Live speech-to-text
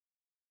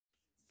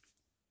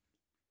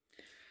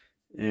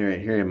Alright,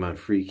 here I'm on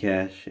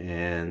Freecash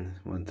and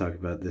I want to talk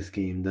about this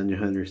game, Dungeon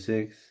Hunter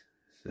 6.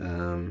 It's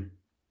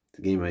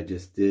a game I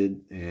just did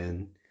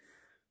and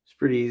it's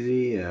pretty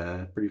easy,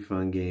 pretty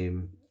fun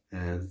game.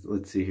 And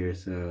let's see here,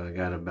 so I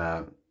got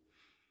about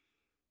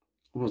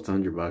almost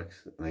 $100,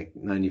 like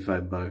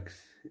 95 bucks,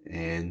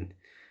 and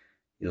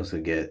you also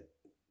get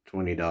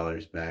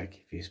 $20 back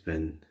if you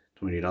spend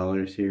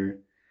 $20 here.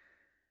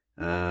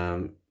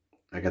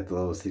 I got the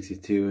level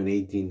 62 in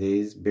 18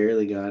 days,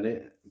 barely got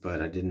it,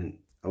 but I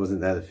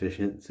wasn't that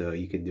efficient, so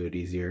you can do it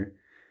easier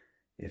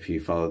if you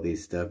follow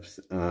these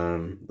steps.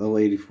 Level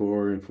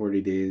 84 in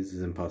 40 days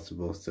is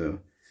impossible, so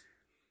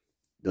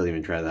don't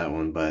even try that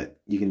one, but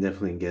you can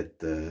definitely get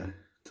to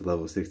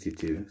level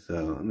 62.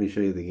 So let me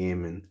show you the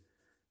game and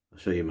I'll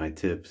show you my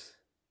tips.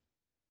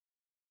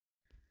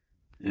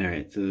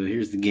 Alright, so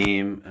here's the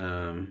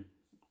game.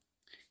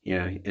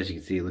 Yeah, as you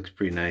can see, it looks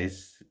pretty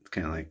nice. It's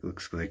kind of like,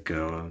 looks like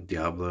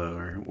Diablo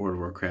or World of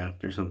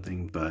Warcraft or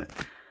something, but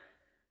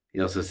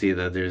you also see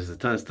that there's a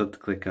ton of stuff to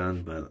click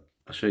on, but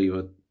I'll show you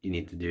what you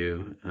need to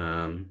do.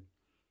 The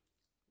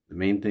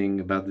main thing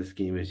about this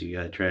game is you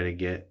gotta try to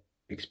get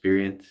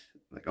experience,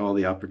 like all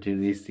the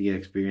opportunities to get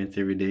experience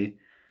every day.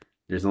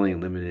 There's only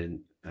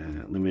limited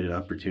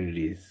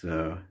opportunities,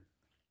 so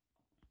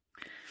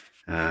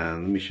let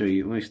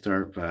me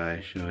start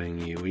by showing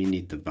you what you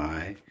need to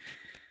buy.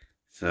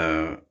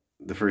 So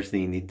the first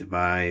thing you need to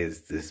buy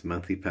is this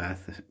monthly pass.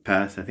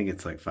 I think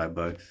it's like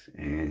 $5,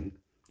 and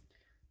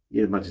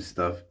you get a bunch of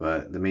stuff,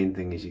 but the main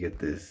thing is you get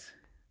this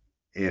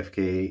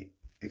AFK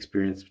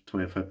experience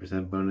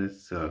 25%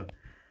 bonus. So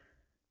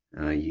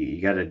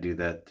you got to do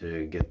that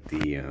to get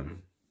the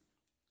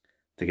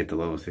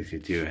level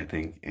 62, I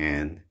think,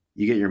 and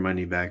you get your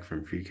money back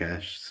from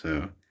Freecash.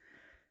 So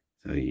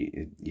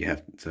you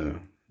have to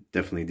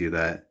definitely do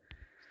that,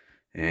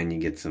 and you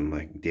get some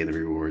like daily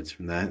rewards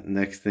from that.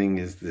 Next thing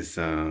is this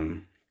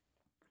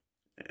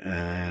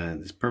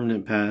this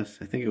permanent pass.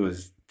 I think it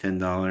was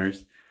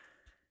 $10,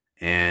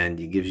 and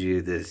it gives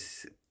you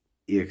this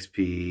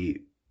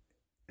EXP,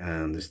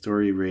 the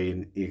story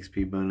raid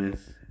EXP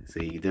bonus.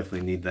 So you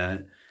definitely need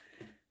that.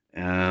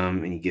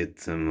 And you get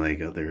some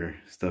like other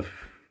stuff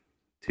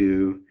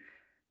too,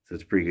 so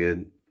it's pretty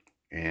good.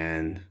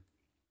 And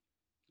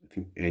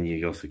and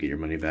you also get your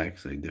money back,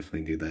 so you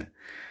definitely do that.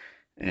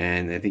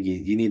 And I think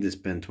you need to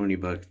spend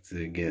 $20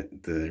 to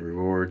get the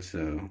reward.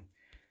 So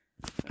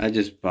I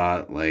just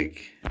bought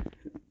like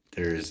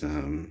I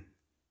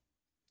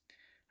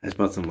just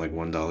bought some like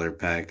 $1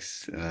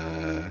 packs.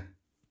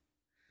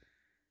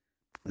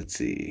 Let's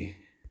see.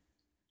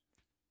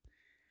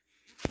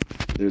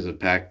 There's a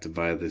pack to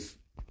buy this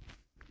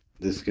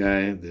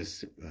guy.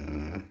 Let's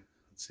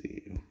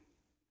see.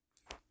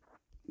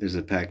 There's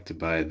a pack to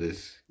buy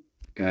this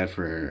guy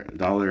for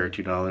 $1 or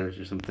 $2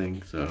 or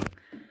something. So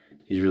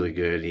he's really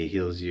good. He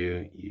heals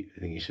you. I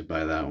think you should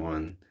buy that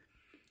one.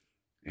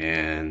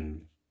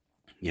 And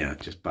yeah,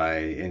 just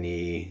buy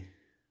any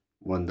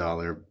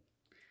 $1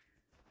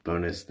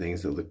 bonus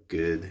things that look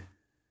good.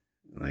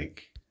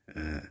 Like,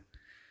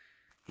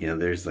 you know,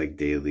 there's like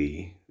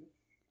daily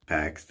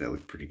packs that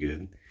look pretty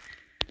good.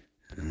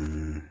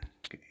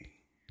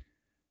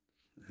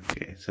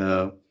 Okay,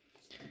 so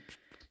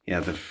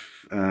yeah,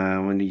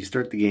 when you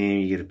start the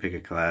game, you get to pick a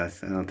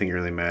class. I don't think it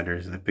really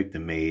matters. I picked a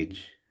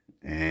mage,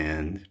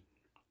 and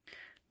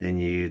then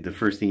the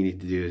first thing you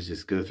need to do is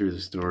just go through the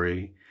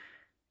story,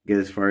 get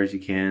as far as you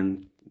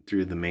can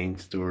through the main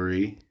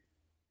story.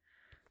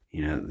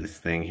 You know, this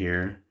thing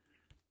here.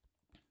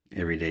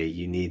 Every day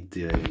you need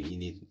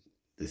the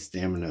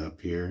stamina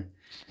up here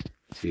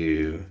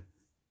to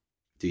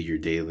do your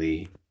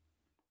daily,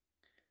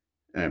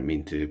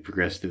 to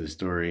progress through the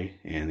story,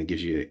 and it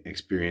gives you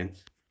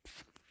experience.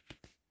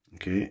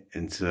 Okay,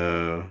 and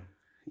so,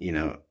 you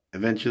know,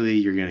 eventually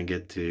you're going to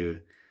get to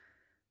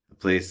a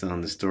place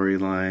on the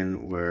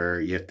storyline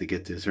where you have to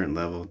get to a certain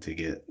level to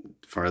get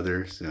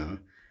farther. So,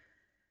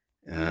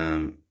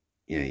 yeah,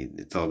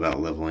 it's all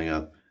about leveling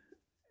up.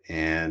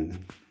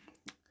 And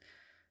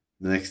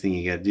the next thing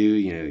you got to do,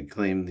 you know,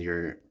 claim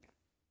your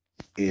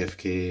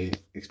AFK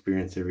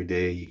experience every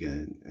day. You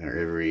got, or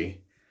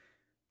every,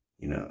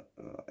 you know,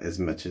 as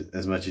much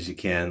as you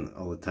can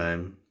all the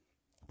time.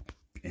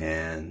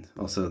 And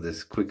also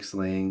this quick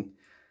slaying.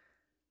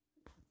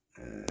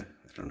 I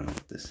don't know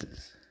what this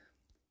is.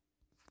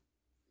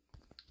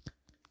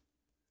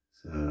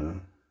 So,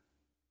 all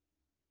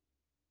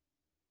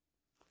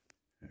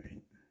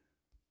right.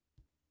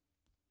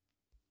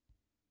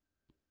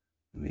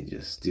 Let me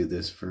just do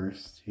this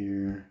first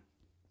here.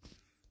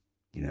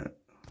 You know,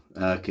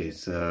 okay,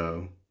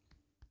 so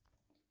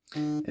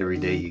every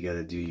day you got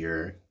to do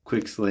your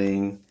quick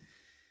slaying.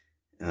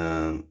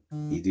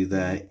 You do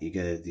that, you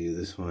got to do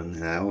this one.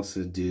 And I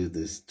also do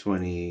this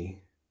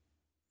 20.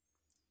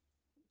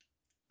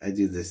 I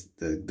do this,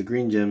 the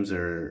green gems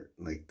are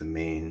like the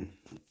main,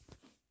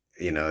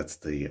 you know, it's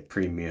the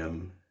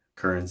premium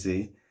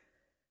currency.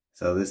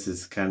 So this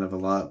is kind of a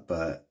lot,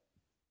 but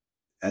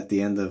at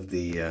the end of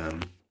the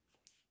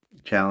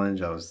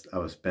challenge, I was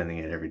spending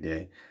it every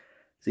day.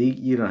 So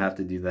you don't have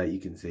to do that, you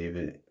can save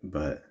it,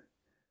 but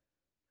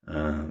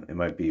It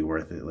might be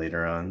worth it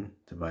later on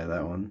to buy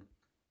that one.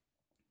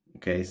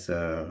 Okay,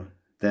 so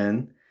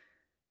then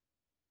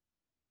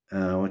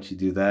once you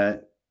do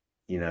that,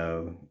 you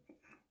know,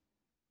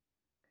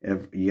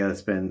 you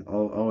gotta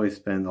always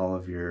spend all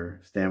of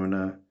your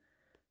stamina.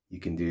 You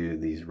can do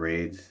these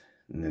raids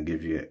and they'll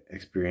give you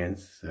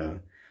experience. So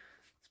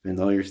spend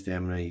all your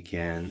stamina you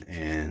can,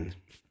 and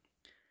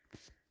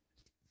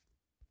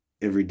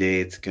every day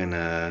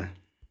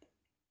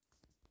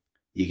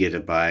you get to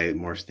buy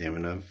more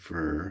stamina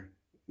for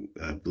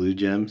blue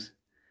gems.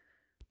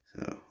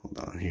 So hold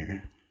on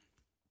here.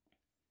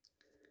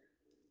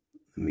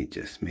 Let me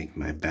just make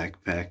my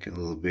backpack a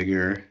little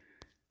bigger.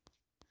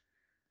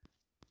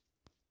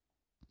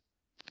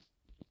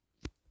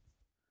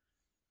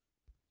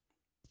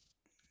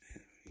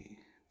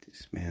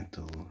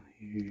 Dismantle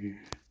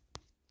here.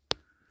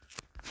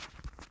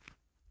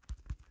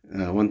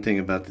 One thing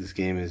about this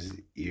game is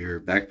your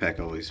backpack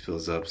always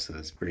fills up, so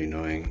it's pretty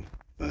annoying,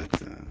 but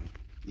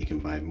you can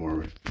buy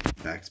more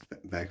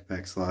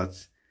backpack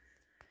slots,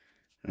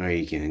 or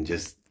you can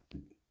just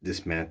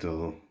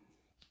dismantle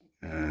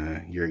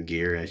your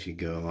gear as you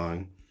go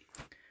along.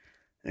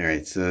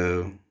 Alright,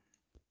 so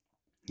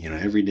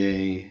every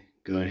day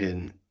go ahead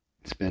and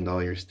spend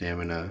all your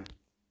stamina,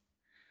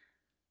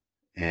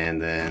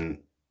 and then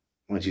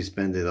once you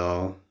spend it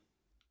all,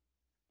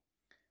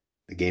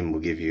 the game will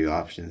give you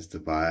options to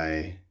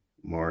buy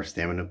more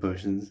stamina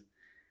potions.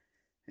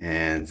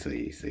 And so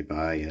you say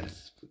buy,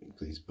 yes,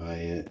 please buy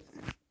it.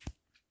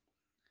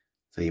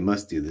 So you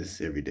must do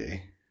this every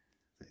day.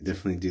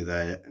 Definitely do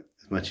that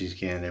as much as you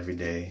can every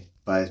day.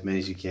 Buy as many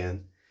as you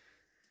can.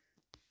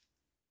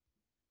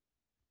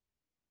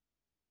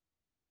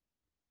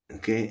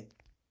 Okay.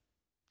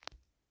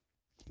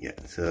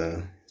 Yeah,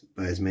 so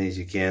buy as many as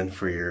you can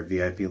for your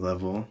VIP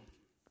level.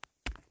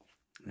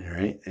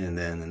 Alright, and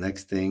then the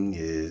next thing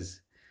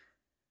is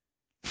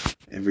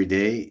every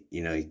day,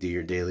 you do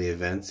your daily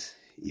events.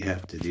 You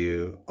have to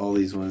do all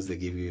these ones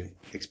that give you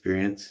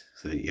experience.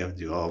 So you have to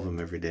do all of them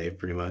every day,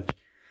 pretty much.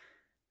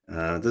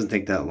 It doesn't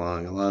take that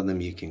long. A lot of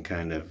them you can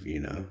kind of,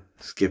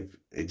 skip.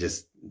 It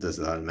just does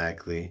it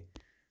automatically.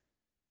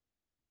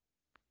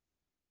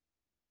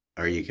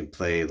 Or you can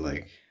play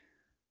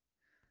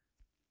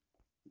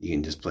you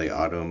can just play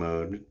auto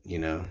mode,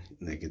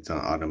 like it's on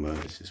auto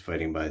mode. It's just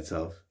fighting by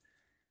itself.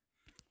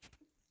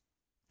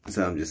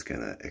 So I'm just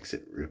gonna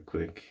exit real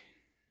quick.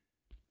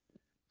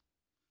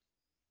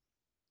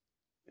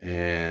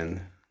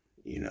 And,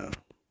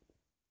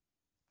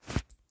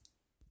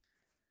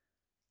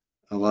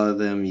 a lot of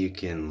them you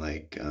can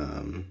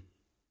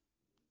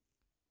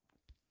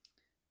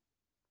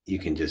you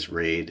can just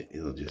raid.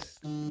 It'll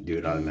just do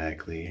it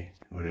automatically,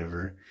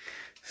 whatever.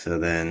 So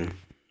then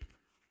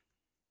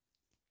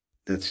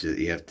that's just,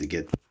 you have to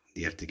get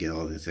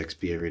all this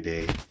XP every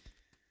day.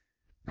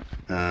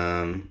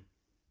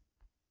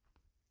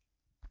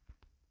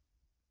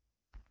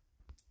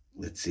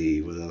 Let's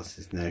see what else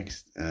is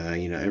next.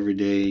 Every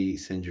day you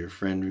send your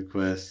friend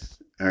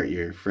requests or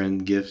your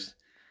friend gifts,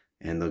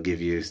 and they'll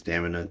give you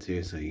stamina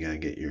too. So you gotta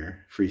get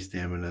your free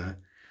stamina.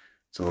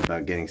 It's all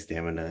about getting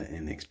stamina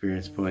and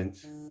experience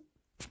points.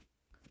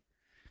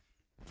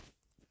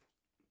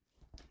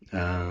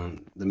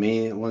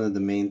 One of the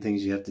main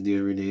things you have to do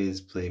every day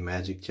is play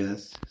Magic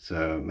Chess.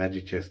 So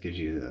Magic Chess gives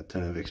you a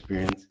ton of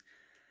experience.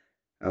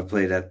 I'll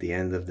play it at the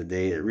end of the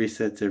day. It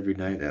resets every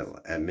night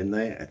at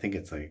midnight. I think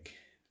it's like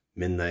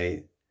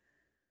midnight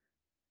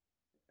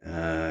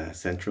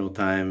Central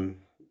Time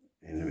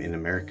in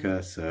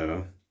America.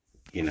 So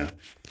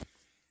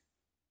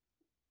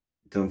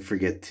don't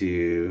forget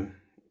to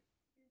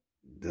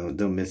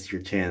don't miss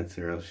your chance,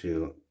 or else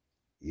you'll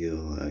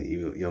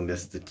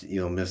miss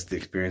the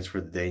experience for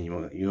the day, and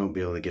you won't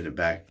be able to get it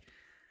back.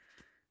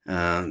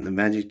 The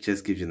Magic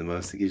Chess gives you the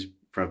most. It gives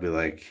probably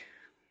like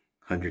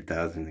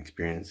 100,000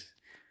 experience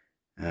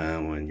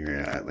when you're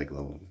at like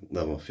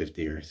level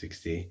 50 or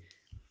 60.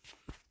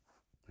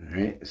 All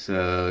right,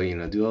 so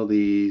do all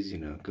these.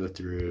 Go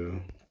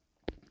through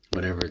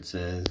whatever it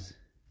says.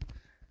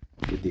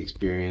 Get the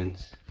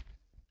experience.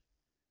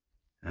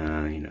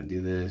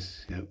 Do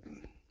this. Yep.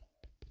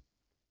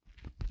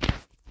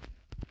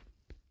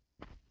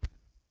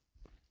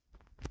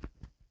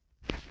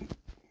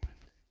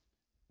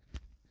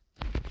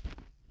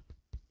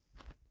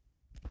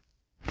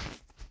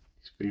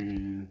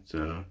 Experience.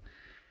 So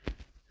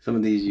some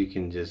of these you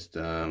can just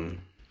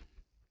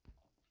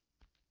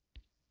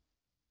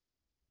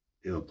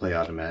it'll play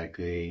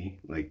automatically.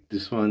 Like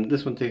this one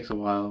takes a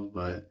while,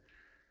 but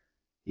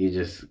you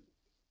just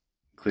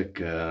click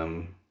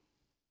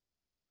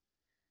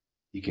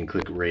you can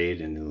click raid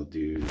and it'll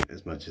do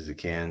as much as it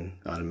can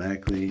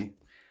automatically.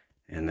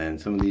 And then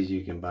some of these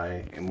you can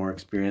buy more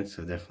experience,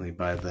 so definitely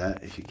buy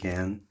that if you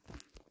can.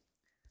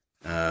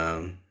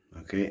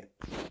 Okay,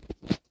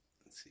 let's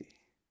see.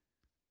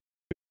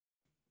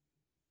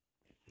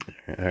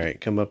 All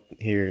right, come up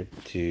here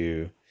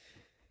to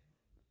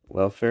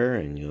welfare,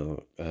 and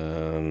you'll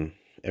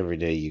every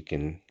day you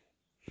can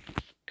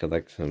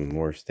collect some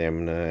more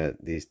stamina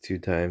at these 2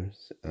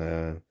 times.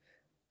 So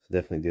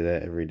definitely do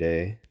that every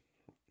day.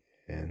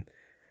 And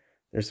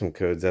there's some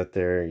codes out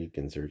there you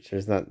can search.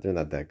 They're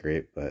not that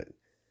great, but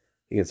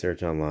you can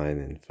search online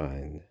and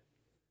find.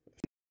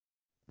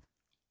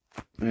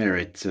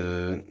 Alright,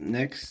 so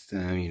next,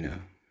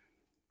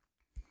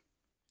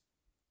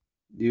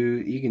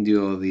 you can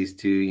do all of these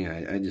too.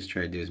 I just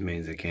try to do as many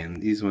as I can.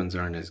 These ones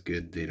aren't as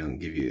good. They don't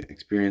give you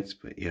experience,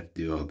 but you have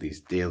to do all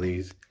these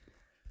dailies.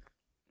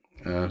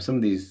 Some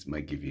of these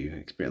might give you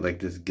experience, like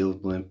this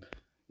guild blimp.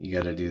 You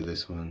got to do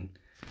this one.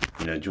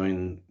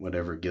 Join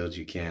whatever guild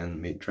you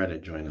can. Try to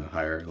join a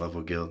higher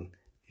level guild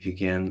if you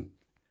can,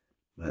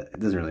 but it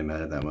doesn't really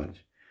matter that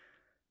much.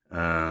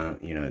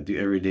 Do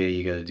every day.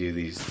 You got to do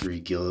these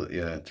three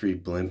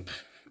blimp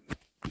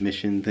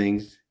mission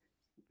things.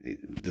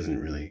 It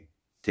doesn't really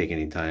take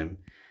any time,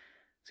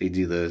 so you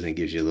do those and it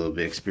gives you a little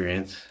bit of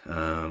experience.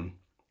 And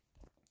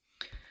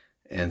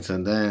so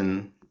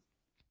then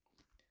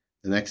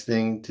the next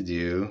thing to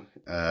do,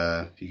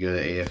 if you go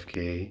to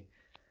AFK,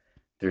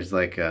 there's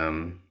like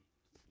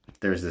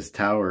there's this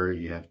tower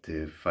you have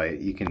to fight.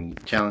 You can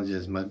challenge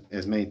as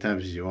many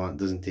times as you want. It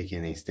doesn't take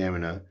any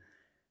stamina,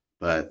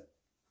 but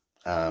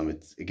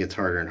it gets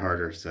harder and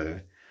harder, so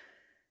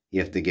you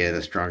have to get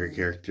a stronger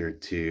character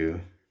to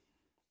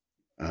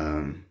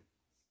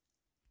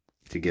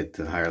get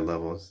to higher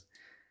levels.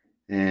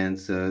 And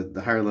so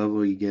the higher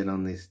level you get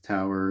on this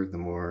tower, the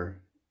more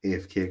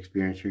AFK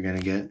experience you're gonna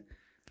get.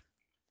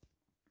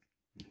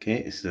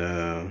 Okay,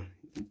 so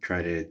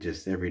try to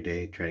just every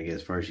day try to get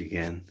as far as you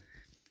can.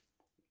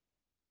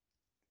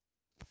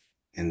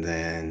 And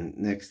then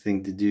next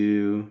thing to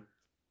do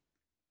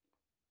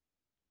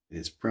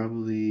is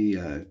probably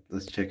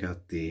let's check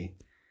out the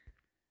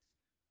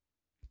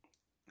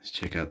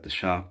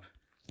shop.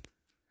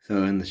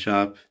 So in the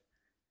shop,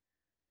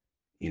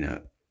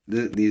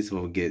 these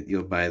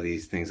you'll buy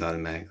these things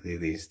automatically,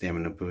 these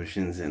stamina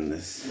potions and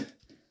this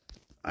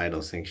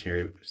idle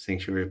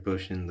sanctuary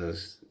potion.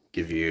 Those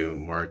give you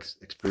more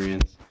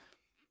experience.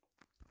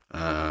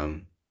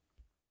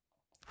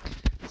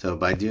 So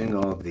by doing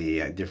all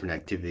the different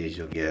activities,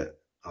 you'll get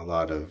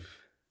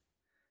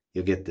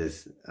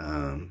this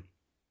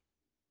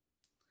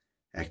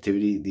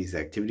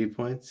activity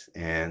points,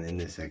 and in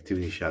this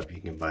activity shop you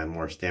can buy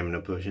more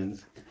stamina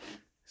potions.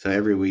 So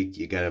every week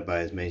you gotta buy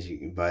as many as you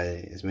can buy,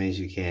 as many as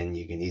you can.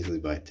 You can easily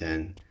buy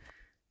 10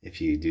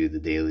 if you do the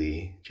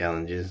daily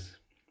challenges.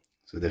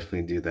 So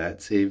definitely do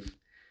that.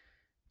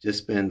 Just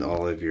spend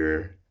all of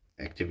your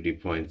activity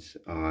points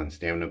on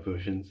stamina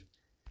potions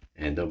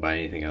and don't buy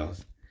anything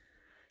else.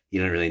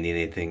 You don't really need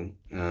anything.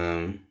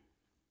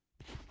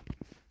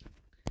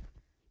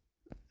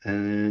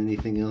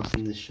 Anything else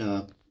in the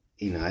shop?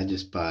 I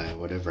just buy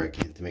whatever I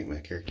can to make my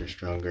character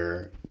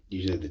stronger.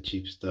 Usually the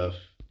cheap stuff.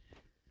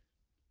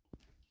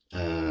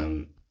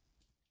 I'm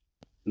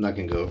not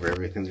gonna go over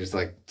everything. There's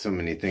like so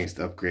many things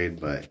to upgrade,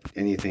 but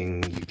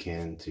anything you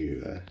can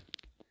to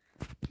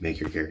make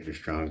your character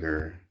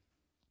stronger,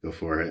 go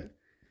for it.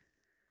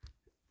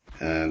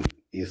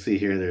 You'll see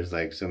here there's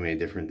like so many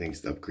different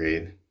things to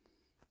upgrade.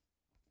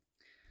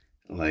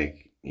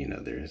 Like,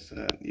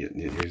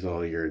 there's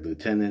all your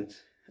lieutenants.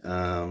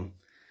 When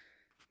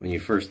you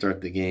first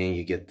start the game,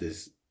 you get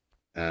this,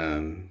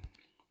 you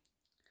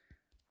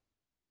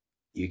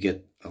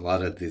get a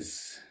lot of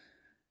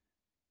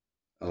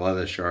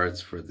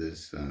shards for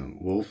this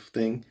wolf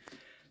thing.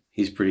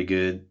 He's pretty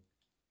good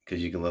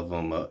because you can level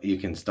him up. You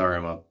can star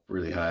him up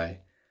really high.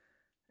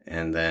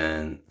 And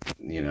then,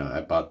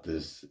 I bought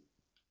this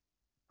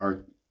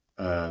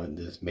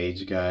this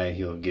mage guy.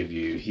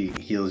 He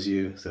heals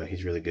you, so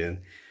he's really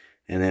good.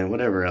 And then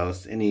whatever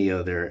else, any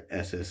other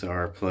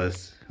SSR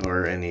plus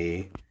or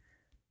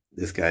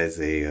this guy's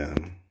a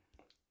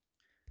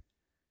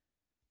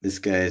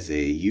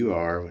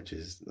UR, which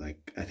is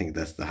like, I think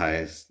that's the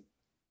highest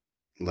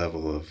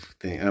level of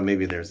thing.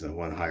 Maybe there's a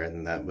one higher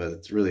than that, but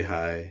it's really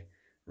high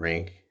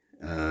rank.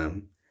 It's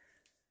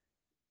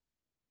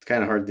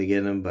kind of hard to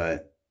get him,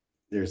 but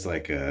there's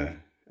like a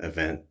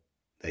event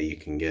that you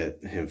can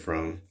get him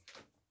from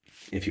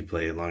if you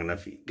play long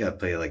enough. You gotta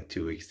play like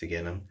 2 weeks to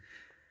get him,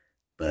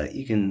 but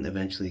you can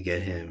eventually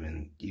get him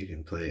and you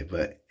can play.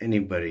 But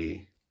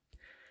anybody,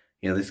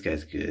 this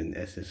guy's good.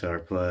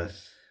 SSR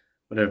plus,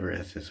 whatever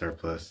SSR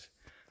plus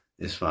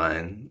is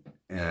fine.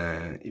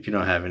 If you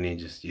don't have any,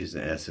 just use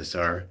the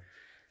SSR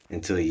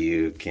until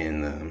you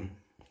can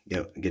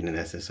get an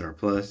SSR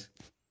plus.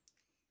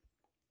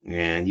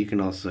 And you can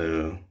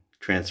also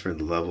transfer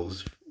the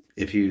levels.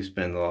 If you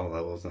spend all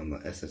levels on the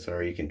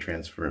SSR, you can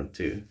transfer them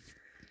to,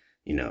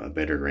 a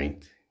better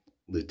ranked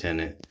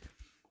lieutenant.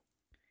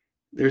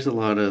 There's a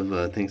lot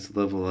of things to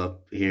level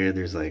up here.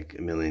 There's like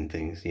a million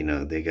things.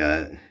 They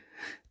got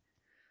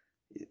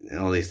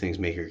all these things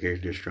make your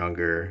character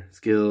stronger.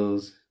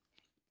 Skills.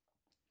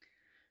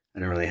 I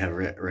don't really have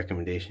a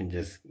recommendation.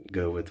 Just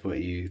go with what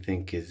you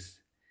think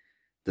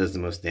does the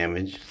most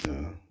damage.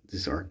 So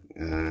this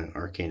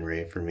Arcane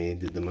Raid for me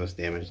did the most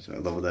damage, so I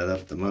leveled that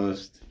up the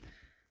most.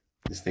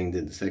 This thing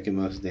did the second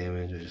most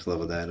damage. I just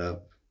leveled that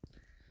up.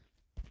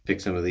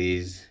 Pick some of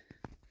these.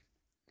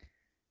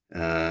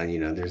 You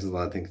know, there's a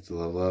lot of things to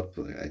level up.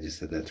 I just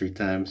said that 3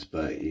 times,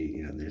 but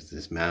you know, there's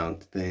this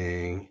mount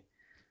thing.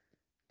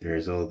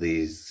 There's all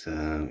these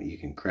you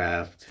can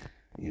craft.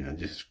 You know,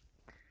 just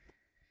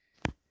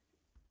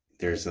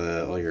there's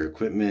all your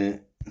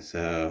equipment.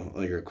 So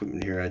all your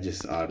equipment here, I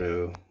just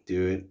auto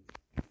do it.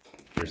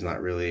 There's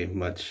not really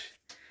much.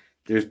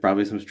 There's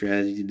probably some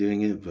strategy to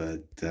doing it,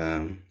 but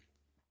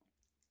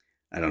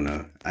I don't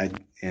know.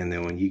 And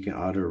then when you can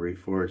auto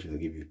reforge, it'll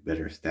give you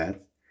better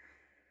stats.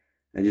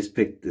 I just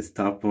picked this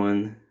top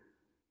one,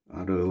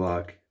 auto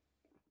lock,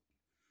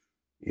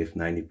 if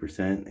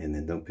 90%, and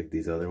then don't pick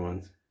these other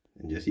ones.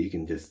 And just you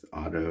can just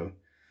auto.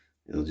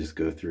 It'll just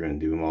go through and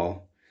do them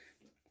all.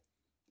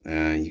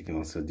 You can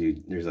also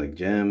do. There's like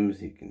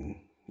gems. You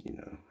can, you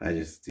know. I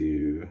just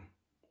do.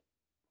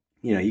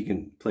 You know, you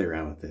can play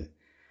around with it.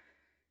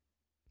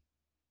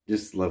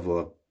 Just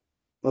level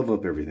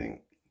up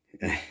everything,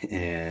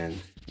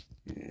 and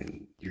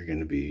you're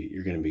gonna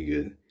be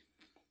good.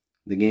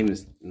 The game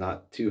is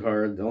not too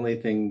hard. The only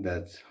thing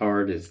that's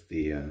hard is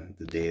the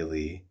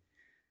daily.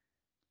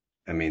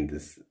 I mean,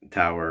 this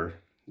tower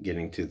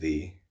getting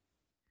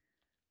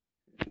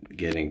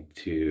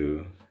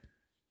to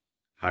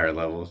higher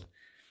levels,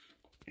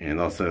 and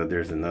also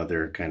there's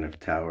another kind of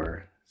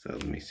tower. So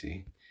let me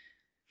see.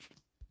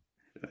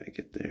 How do I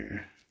get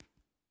there?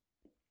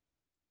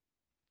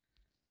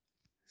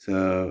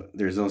 So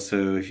there's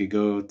also, if you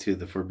go to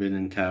the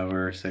Forbidden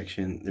Tower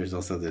section, there's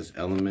also this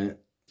Element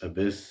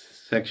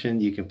Abyss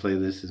section. You can play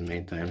this as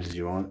many times as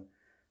you want,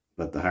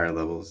 but the higher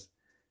levels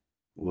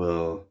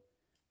will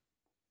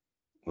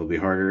be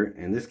harder,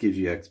 and this gives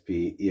you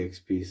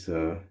EXP,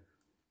 so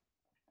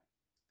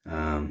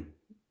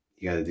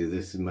you got to do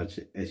this as much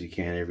as you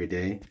can every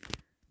day.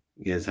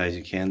 Get as high as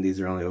you can.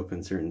 These are only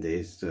open certain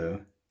days, so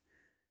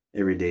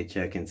every day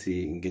check and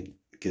see and get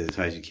as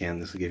high as you can.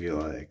 This will give you a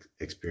lot of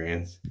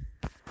experience.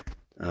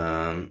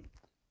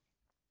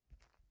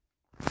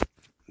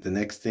 The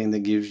next thing that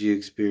gives you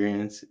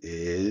experience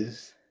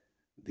is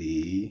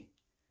the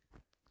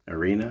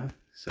arena.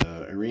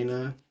 So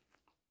arena,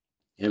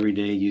 every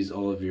day use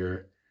all of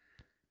your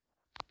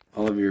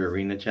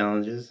arena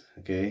challenges,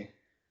 okay?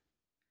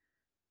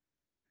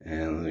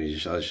 And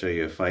I'll show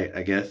you a fight,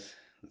 I guess.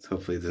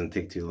 Hopefully it doesn't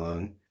take too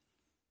long.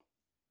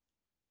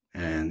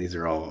 And these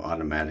are all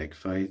automatic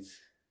fights.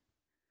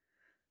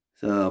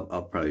 So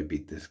I'll probably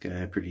beat this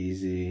guy pretty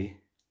easy.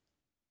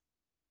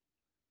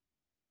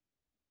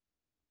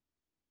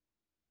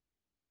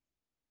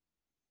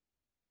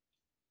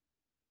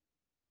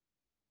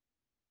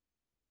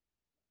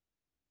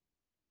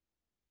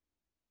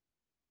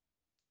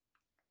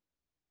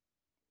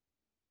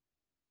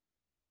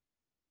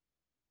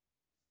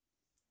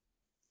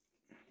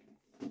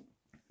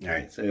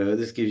 Alright, so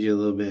this gives you a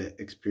little bit of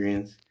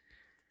experience,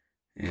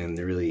 and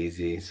they're really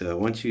easy. So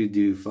once you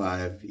do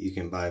 5, you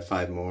can buy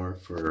 5 more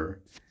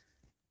for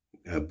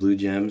blue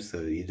gems, so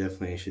you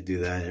definitely should do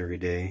that every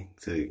day.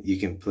 So you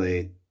can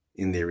play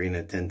in the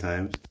arena 10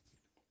 times.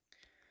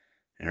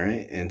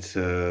 Alright, and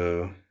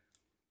so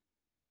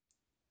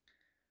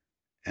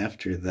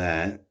after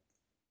that,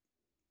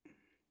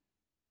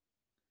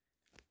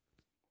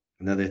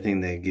 another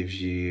thing that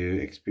gives you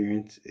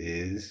experience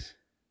is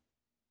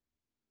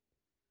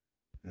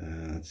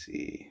let's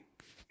see.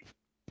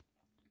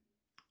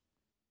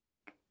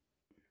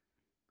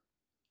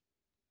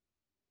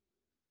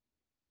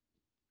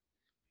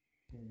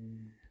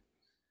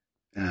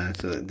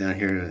 So down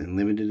here in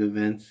limited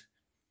events,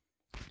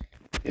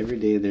 every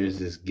day there's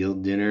this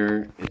guild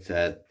dinner. It's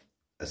at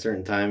a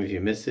certain time. If you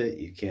miss it,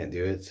 you can't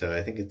do it. So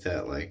I think it's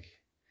at like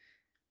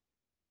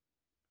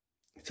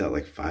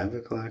 5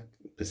 o'clock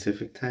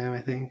Pacific time,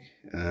 I think.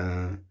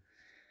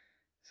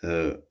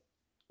 So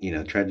you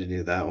know, try to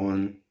do that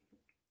one.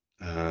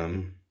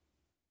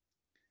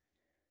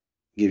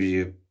 Gives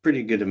you a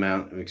pretty good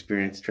amount of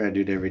experience. Try to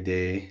do it every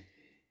day.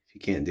 If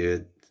you can't do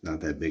it, it's not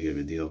that big of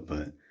a deal,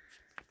 but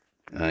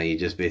you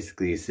just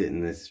basically sit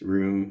in this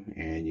room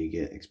and you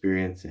get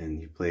experience,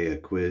 and you play a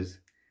quiz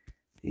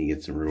and you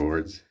get some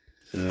rewards.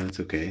 So it's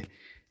okay.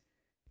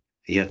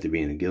 You have to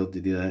be in a guild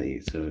to do that,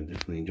 so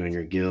definitely join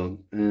your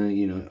guild.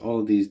 You know, all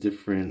of these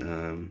different,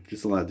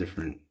 just a lot of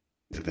different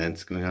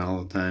events going on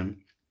all the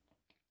time.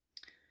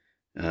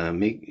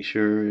 Make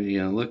sure,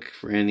 you know, look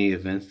for any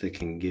events that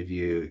can give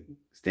you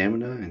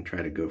stamina and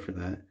try to go for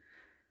that.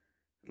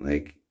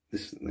 Like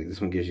this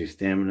one gives you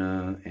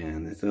stamina,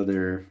 and this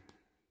other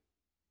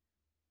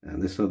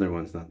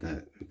one's not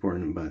that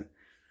important, but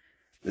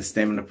the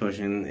stamina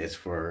potion is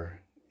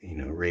for, you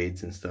know,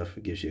 raids and stuff.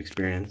 It gives you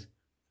experience.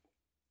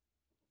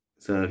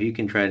 So if you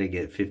can try to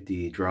get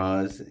 50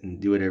 draws and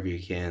do whatever you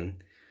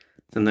can,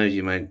 sometimes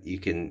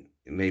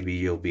maybe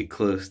you'll be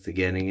close to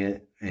getting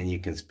it, and you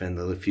can spend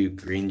a few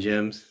green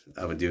gems.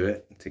 I would do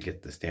it to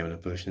get the stamina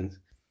potions.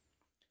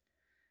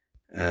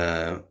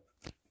 I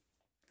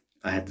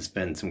had to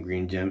spend some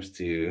green gems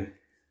to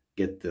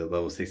get the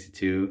level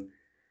 62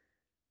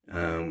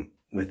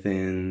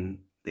 within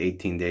the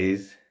 18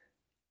 days.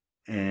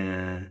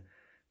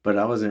 But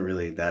I wasn't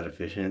really that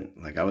efficient.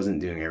 Like, I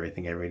wasn't doing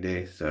everything every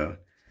day, so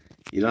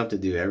You don't have to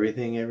do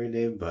everything every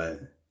day, but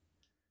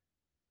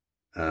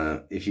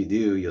if you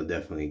do, you'll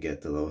definitely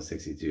get to level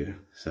 62.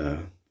 So,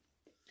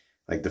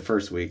 like the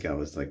first week, I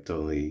was like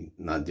totally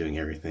not doing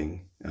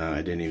everything.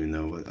 I didn't even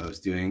know what I was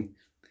doing.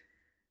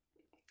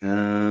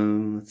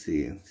 Let's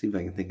see. Let's see if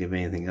I can think of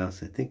anything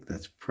else. I think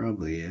that's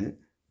probably it.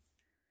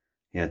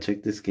 Yeah,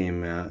 check this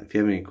game out. If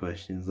you have any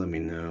questions, let me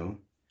know.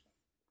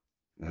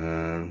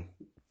 Yeah,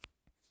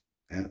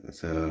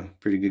 it's a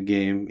pretty good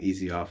game,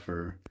 easy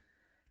offer.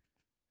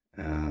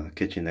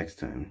 Catch you next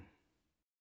time.